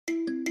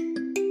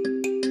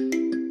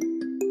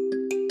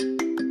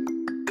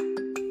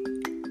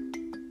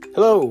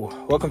Hello,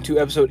 welcome to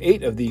episode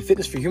 8 of the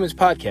Fitness for Humans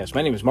podcast.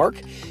 My name is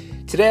Mark.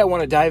 Today I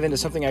want to dive into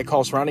something I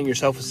call surrounding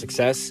yourself with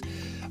success.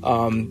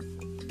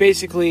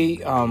 Basically,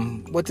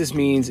 what this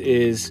means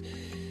is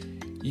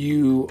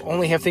you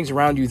only have things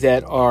around you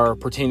that are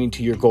pertaining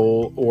to your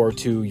goal or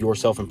to your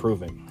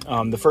self-improvement.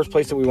 The first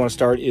place that we want to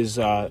start is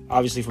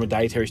obviously from a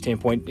dietary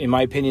standpoint. In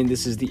my opinion,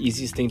 this is the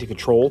easiest thing to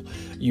control.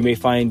 You may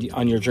find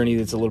on your journey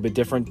that's a little bit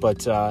different,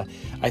 but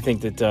I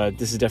think that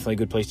this is definitely a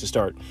good place to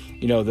start.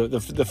 You know,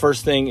 the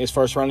first thing as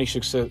far as surrounding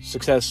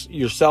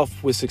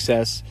yourself with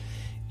success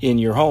in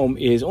your home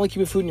is only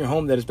keeping food in your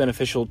home that is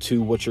beneficial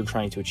to what you're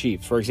trying to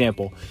achieve. For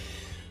example,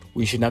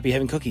 we should not be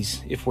having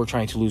cookies if we're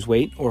trying to lose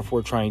weight or if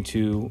we're trying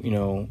to,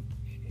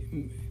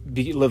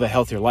 live a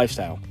healthier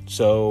lifestyle.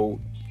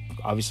 So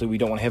obviously we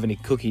don't want to have any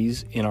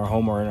cookies in our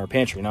home or in our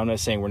pantry. Now, I'm not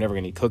saying we're never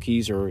going to eat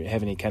cookies or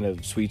have any kind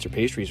of sweets or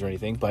pastries or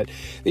anything, but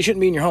they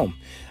shouldn't be in your home.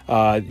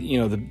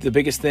 The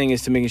biggest thing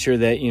is to making sure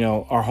that,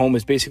 our home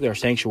is basically our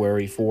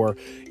sanctuary for,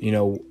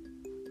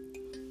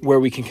 where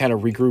we can kind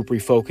of regroup,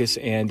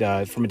 refocus,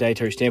 and from a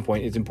dietary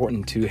standpoint, it's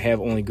important to have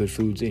only good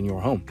foods in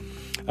your home.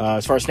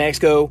 As far as snacks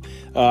go,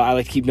 I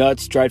like to keep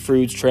nuts, dried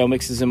fruits, trail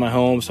mixes in my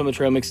home. Some of the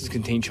trail mixes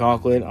contain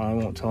chocolate. I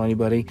won't tell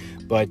anybody,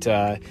 but,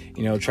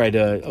 try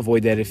to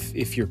avoid that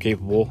if you're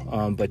capable.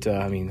 I'm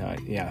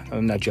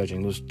not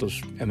judging.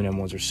 Those M&M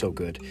ones are so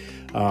good.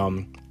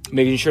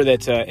 Making sure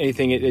that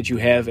anything that you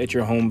have at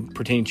your home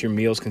pertaining to your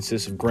meals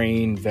consists of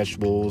grain,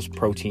 vegetables,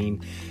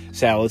 protein.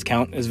 Salads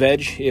count as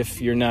veg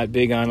if you're not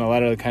big on a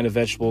lot of kind of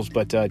vegetables,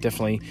 but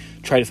definitely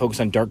try to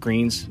focus on dark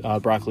greens,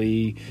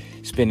 broccoli,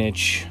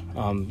 spinach.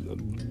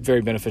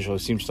 Very beneficial. It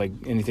seems like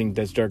anything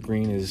that's dark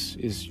green is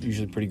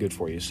usually pretty good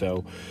for you.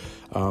 So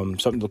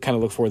something to kind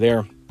of look for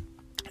there.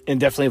 And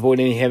definitely avoid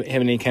having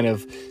any kind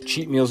of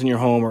cheat meals in your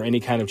home or any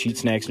kind of cheat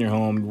snacks in your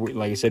home.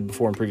 Like I said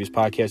before in previous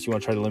podcasts, you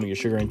want to try to limit your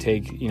sugar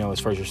intake, as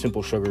far as your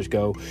simple sugars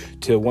go,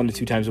 to 1 to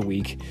 2 times a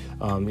week.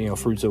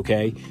 Fruit's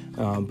okay,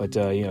 but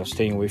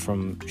staying away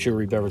from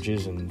sugary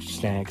beverages and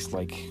snacks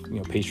like,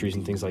 pastries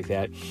and things like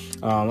that.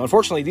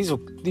 Unfortunately,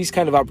 these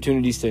kind of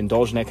opportunities to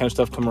indulge in that kind of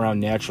stuff come around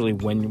naturally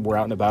when we're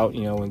out and about,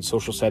 in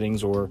social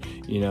settings or,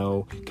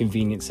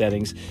 convenient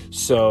settings.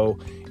 So,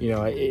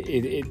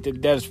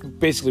 that's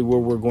basically where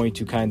we're going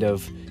to kind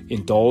of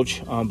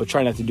indulge, but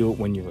try not to do it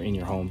when you're in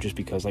your home, just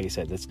because, like I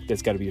said,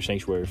 that's got to be your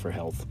sanctuary for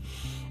health.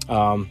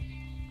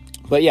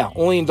 But yeah,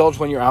 only indulge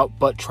when you're out,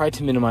 but try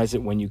to minimize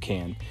it when you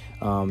can.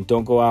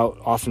 Don't go out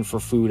often for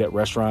food at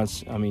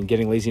restaurants. I mean,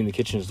 getting lazy in the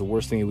kitchen is the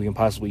worst thing that we can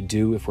possibly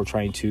do if we're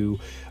trying to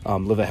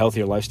live a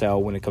healthier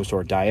lifestyle when it comes to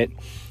our diet.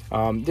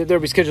 There'll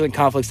be scheduling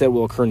conflicts that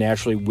will occur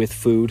naturally with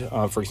food.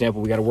 For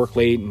example, we got to work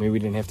late, maybe we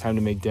didn't have time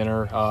to make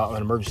dinner,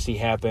 an emergency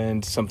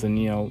happened,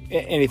 something,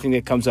 anything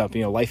that comes up,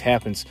 life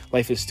happens.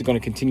 Life is going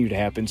to continue to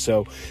happen,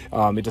 so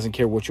it doesn't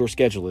care what your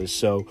schedule is.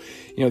 So,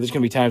 there's going to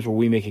be times where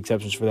we make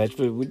exceptions for that.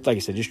 But like I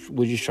said,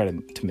 we'll just try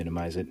to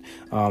minimize it.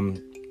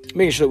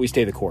 Making sure that we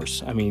stay the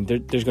course. I mean,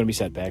 there's going to be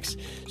setbacks,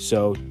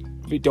 so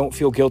don't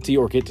feel guilty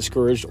or get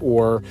discouraged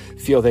or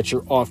feel that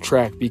you're off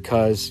track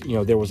because,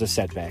 there was a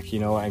setback.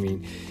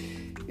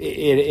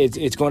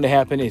 It's going to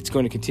happen. It's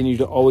going to continue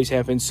to always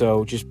happen.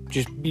 So just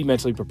be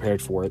mentally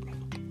prepared for it.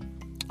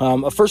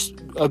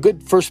 A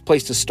good first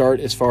place to start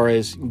as far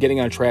as getting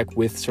on track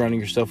with surrounding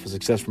yourself with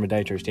success from a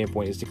dietary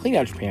standpoint is to clean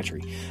out your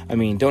pantry. I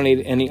mean,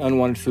 donate any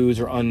unwanted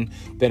foods or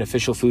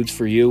unbeneficial foods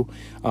for you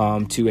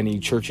to any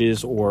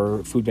churches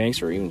or food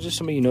banks or even just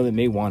somebody that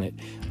may want it.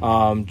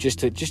 Just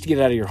to get it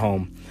out of your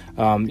home.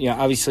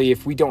 Obviously,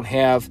 if we don't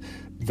have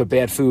the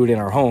bad food in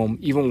our home,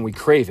 even when we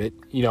crave it,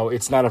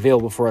 it's not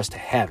available for us to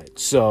have it.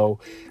 So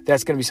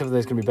that's going to be something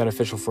that's going to be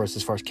beneficial for us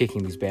as far as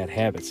kicking these bad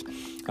habits.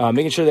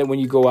 Making sure that when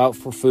you go out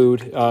for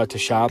food to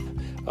shop,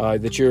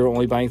 that you're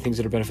only buying things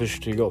that are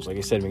beneficial to your goals. Like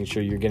I said, making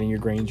sure you're getting your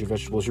grains, your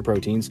vegetables, your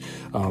proteins.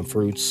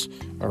 Fruits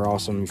are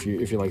awesome. If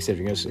you like I said, if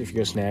you're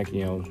gonna snack,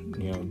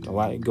 a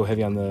lot. Go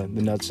heavy on the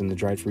nuts and the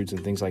dried fruits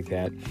and things like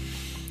that.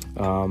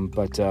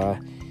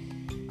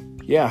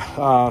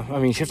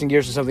 Shifting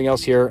gears to something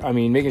else here.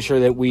 Making sure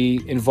that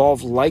we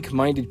involve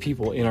like-minded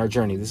people in our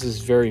journey. This is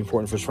very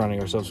important for surrounding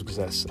ourselves with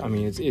success.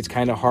 It's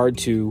kind of hard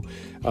to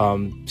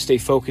stay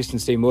focused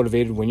and stay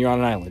motivated when you're on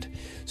an island.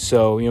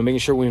 So, making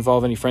sure we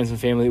involve any friends and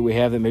family that we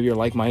have that maybe are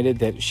like-minded,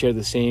 that share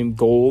the same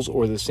goals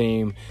or the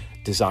same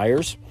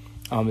desires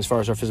as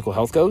far as our physical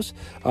health goes.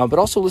 But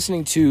also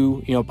listening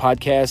to,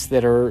 podcasts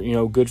that are,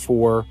 good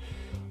for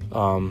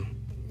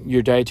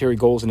your dietary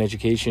goals and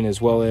education,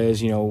 as well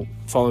as,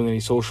 following any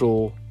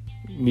social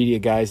media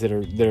guys that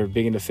are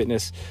big into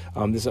fitness.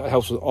 This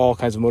helps with all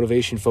kinds of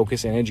motivation,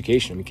 focus, and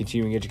education.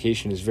 Continuing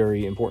education is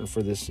very important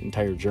for this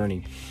entire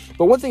journey.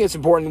 But one thing that's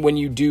important when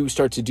you do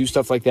start to do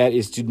stuff like that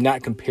is to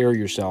not compare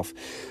yourself.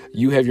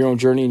 You have your own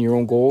journey and your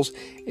own goals,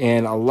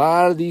 and a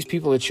lot of these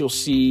people that you'll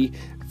see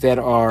that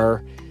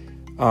are,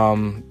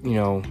 on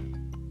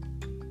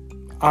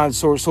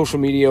social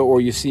media,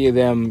 or you see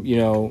them,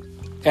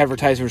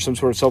 advertising for some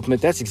sort of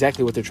supplement, that's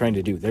exactly what they're trying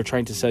to do. They're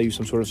trying to sell you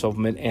some sort of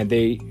supplement, and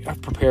they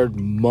have prepared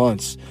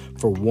months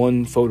for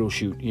one photo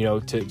shoot,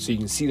 so you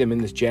can see them in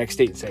this jacked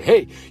state and say,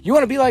 hey, you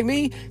want to be like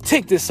me?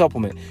 Take this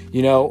supplement,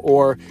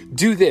 or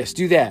do this,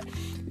 do that.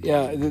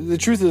 The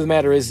truth of the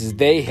matter is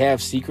they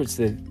have secrets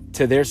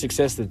to their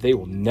success that they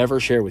will never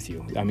share with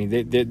you. I mean,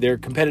 they're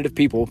competitive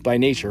people by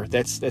nature.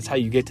 That's how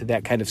you get to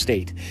that kind of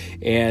state.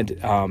 And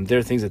there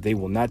are things that they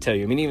will not tell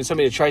you. I mean, even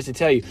somebody that tries to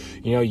tell you,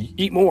 you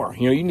eat more.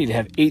 You need to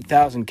have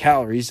 8,000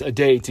 calories a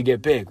day to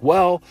get big.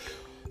 Well,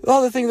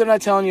 all the things they're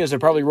not telling you is they're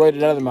probably roided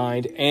out of their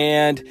mind,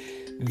 and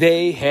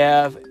they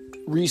have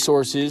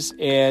resources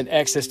and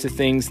access to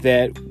things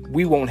that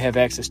we won't have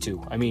access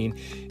to. I mean,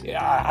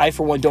 I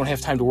for one don't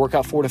have time to work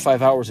out 4 to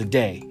 5 hours a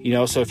day.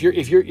 So if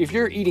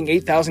you're eating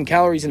 8,000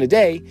 calories in a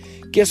day,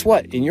 guess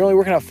what? And you're only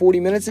working out 40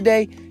 minutes a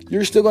day,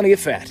 you're still going to get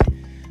fat.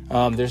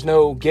 There's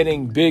no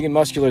getting big and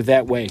muscular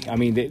that way. I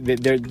mean,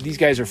 these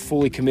guys are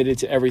fully committed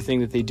to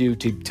everything that they do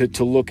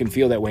to look and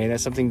feel that way, and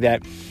that's something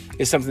that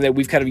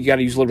we've kind of got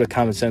to use a little bit of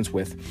common sense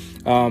with.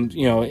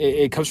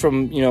 It comes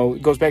from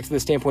it goes back to the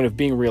standpoint of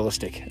being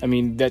realistic. I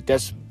mean,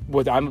 that's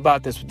what I'm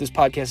about. This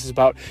podcast is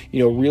about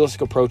realistic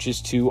approaches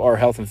to our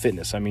health and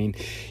fitness. I mean,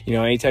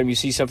 anytime you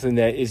see something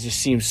that just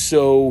seems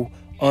so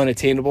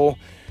unattainable,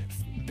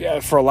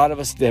 for a lot of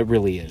us that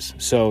really is.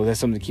 So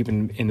that's something to keep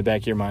in the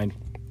back of your mind.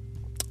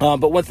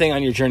 But one thing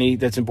on your journey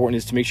that's important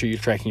is to make sure you're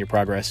tracking your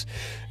progress.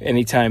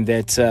 Anytime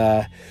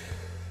that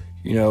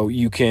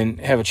you can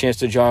have a chance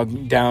to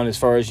jog down as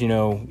far as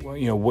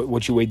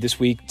what you weighed this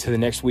week to the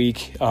next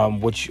week, how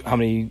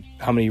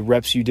many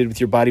reps you did with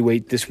your body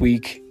weight this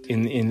week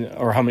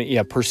or how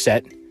many per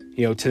set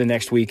to the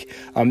next week.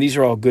 These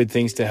are all good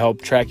things to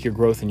help track your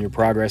growth and your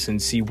progress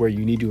and see where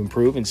you need to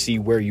improve and see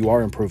where you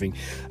are improving.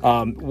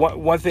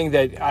 One thing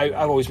that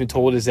I've always been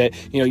told is that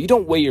you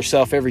don't weigh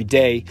yourself every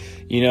day,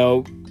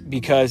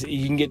 because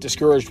you can get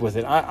discouraged with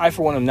it. I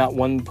for one, am not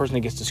one person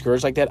that gets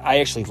discouraged like that. I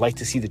actually like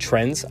to see the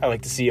trends. I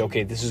like to see,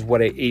 okay, this is what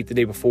I ate the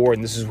day before,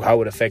 and this is how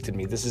it affected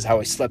me. This is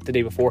how I slept the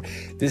day before.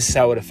 This is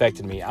how it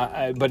affected me.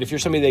 But if you're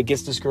somebody that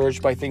gets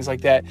discouraged by things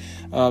like that,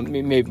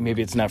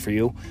 maybe it's not for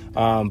you.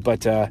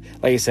 But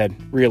like I said,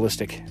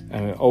 realistic.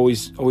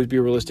 Always be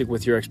realistic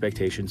with your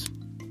expectations.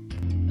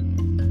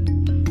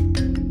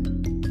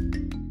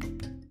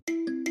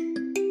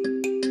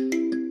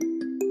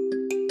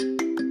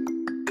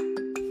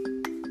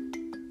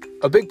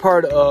 A big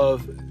part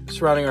of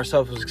surrounding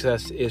ourselves with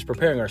success is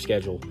preparing our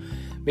schedule,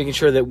 making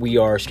sure that we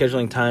are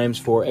scheduling times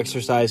for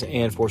exercise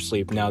and for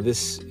sleep. Now,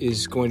 this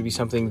is going to be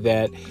something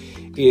that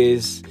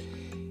is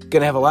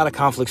going to have a lot of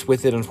conflicts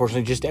with it,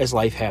 unfortunately, just as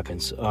life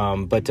happens.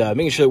 But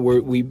making sure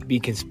that we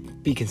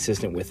be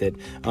consistent with it.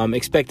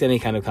 Expect any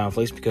kind of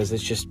conflicts, because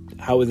it's just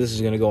how this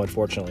is going to go,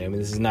 unfortunately. I mean,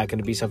 this is not going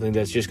to be something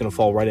that's just going to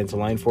fall right into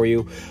line for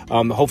you.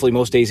 Hopefully,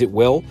 most days it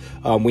will.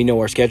 We know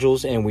our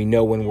schedules, and we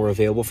know when we're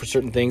available for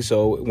certain things.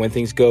 So when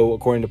things go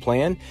according to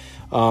plan,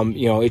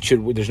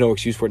 there's no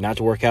excuse for it not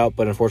to work out.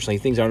 But unfortunately,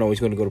 things aren't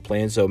always going to go to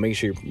plan. So make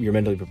sure you're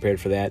mentally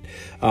prepared for that.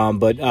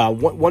 But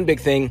one big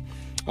thing,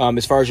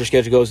 as far as your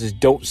schedule goes, is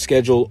don't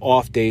schedule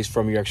off days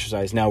from your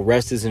exercise. Now,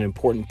 rest is an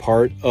important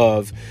part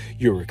of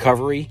your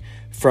recovery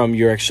from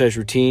your exercise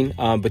routine,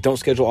 but don't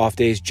schedule off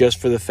days just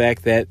for the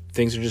fact that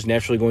things are just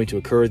naturally going to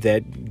occur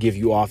that give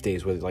you off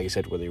days, whether, like I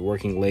said, whether you're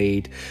working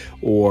late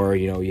or,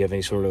 you have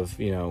any sort of,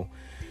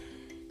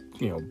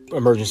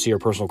 emergency or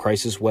personal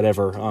crisis,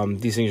 whatever.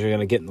 These things are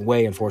going to get in the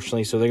way,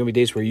 unfortunately. So there are going to be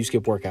days where you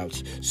skip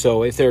workouts.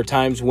 So if there are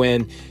times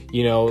when,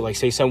 like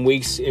say some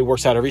weeks it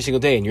works out every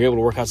single day and you're able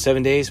to work out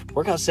 7 days,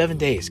 work out 7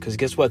 days. Because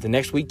guess what? The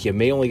next week you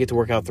may only get to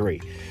work out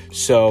 3.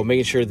 So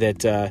making sure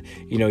that,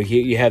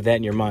 you have that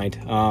in your mind.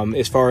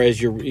 As far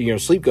as your,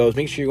 sleep goes,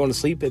 make sure you're going to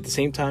sleep at the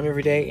same time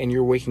every day and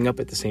you're waking up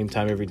at the same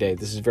time every day.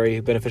 This is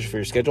very beneficial for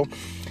your schedule.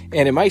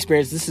 And in my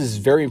experience, this is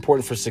very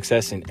important for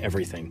success in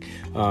everything.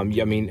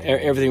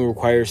 Everything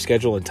requires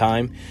schedule and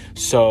time.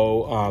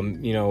 So,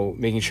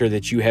 making sure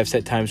that you have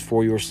set times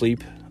for your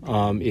sleep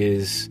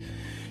is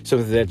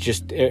something that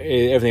just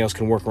everything else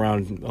can work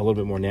around a little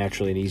bit more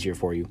naturally and easier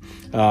for you.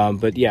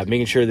 But yeah,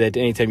 making sure that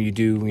anytime you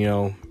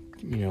do,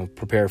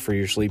 prepare for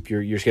your sleep,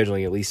 you're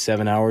scheduling at least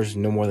 7 hours,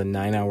 no more than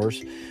 9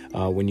 hours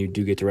when you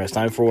do get to rest.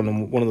 I'm for one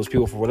of those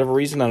people, for whatever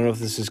reason, I don't know if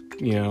this is,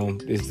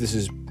 if this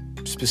is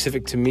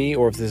specific to me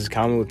or if this is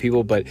common with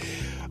people, but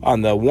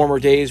on the warmer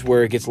days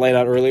where it gets light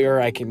out earlier,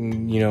 I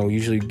can,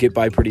 usually get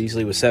by pretty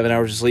easily with 7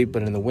 hours of sleep.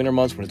 But in the winter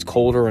months when it's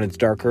colder and it's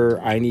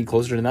darker, I need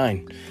closer to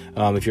 9.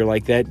 If you're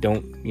like that,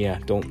 don't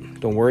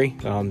worry.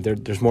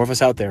 There's more of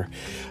us out there.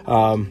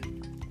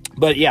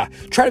 But yeah,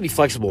 try to be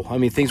flexible. I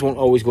mean, things won't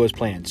always go as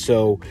planned.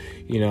 So,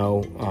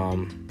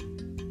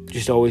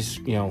 just always,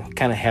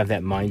 kind of have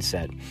that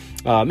mindset.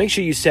 Make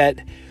sure you set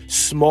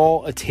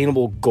small,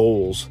 attainable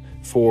goals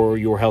for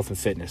your health and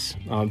fitness.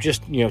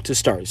 Just, to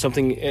start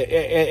something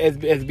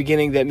at the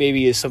beginning that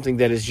maybe is something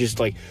that is just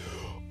like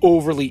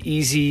overly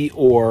easy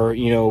or,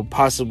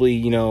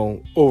 possibly,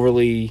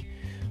 overly,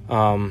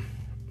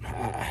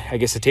 I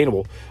guess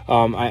attainable.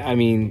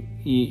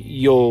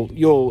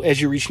 you'll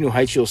as you reach new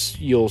heights,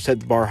 you'll set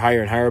the bar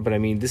higher and higher. But I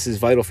mean, this is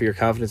vital for your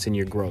confidence and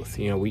your growth.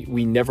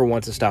 We never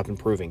want to stop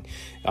improving.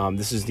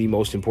 This is the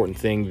most important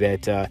thing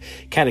that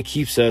kind of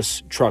keeps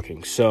us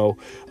trucking. So,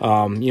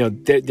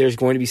 there's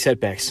going to be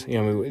setbacks.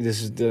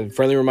 This is the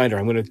friendly reminder.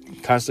 I'm going to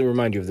constantly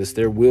remind you of this.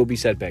 There will be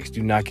setbacks.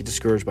 Do not get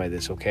discouraged by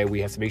this. Okay,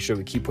 we have to make sure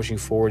we keep pushing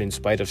forward in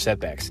spite of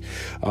setbacks.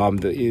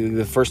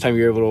 The first time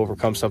you're able to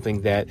overcome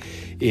something that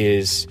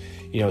is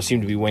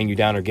seem to be weighing you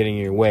down or getting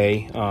in your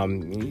way,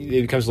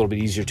 it becomes a little bit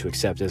easier to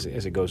accept as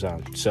it goes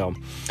on. So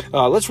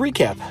let's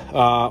recap.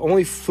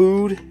 Only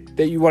food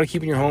that you want to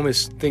keep in your home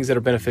is things that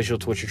are beneficial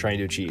to what you're trying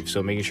to achieve.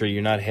 So making sure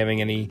you're not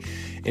having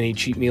any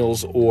cheat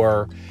meals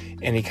or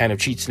any kind of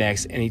cheat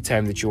snacks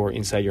anytime that you're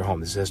inside your home.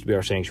 This has to be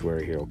our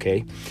sanctuary here,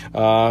 okay?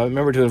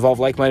 Remember to involve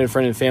like-minded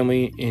friends and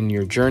family in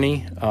your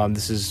journey.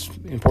 This is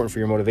important for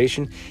your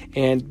motivation.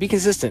 And be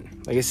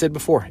consistent. Like I said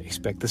before,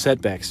 expect the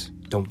setbacks.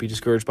 Don't be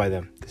discouraged by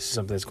them. This is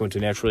something that's going to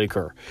naturally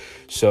occur.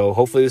 So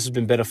hopefully this has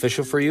been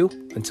beneficial for you.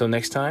 Until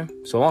next time,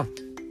 so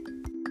long.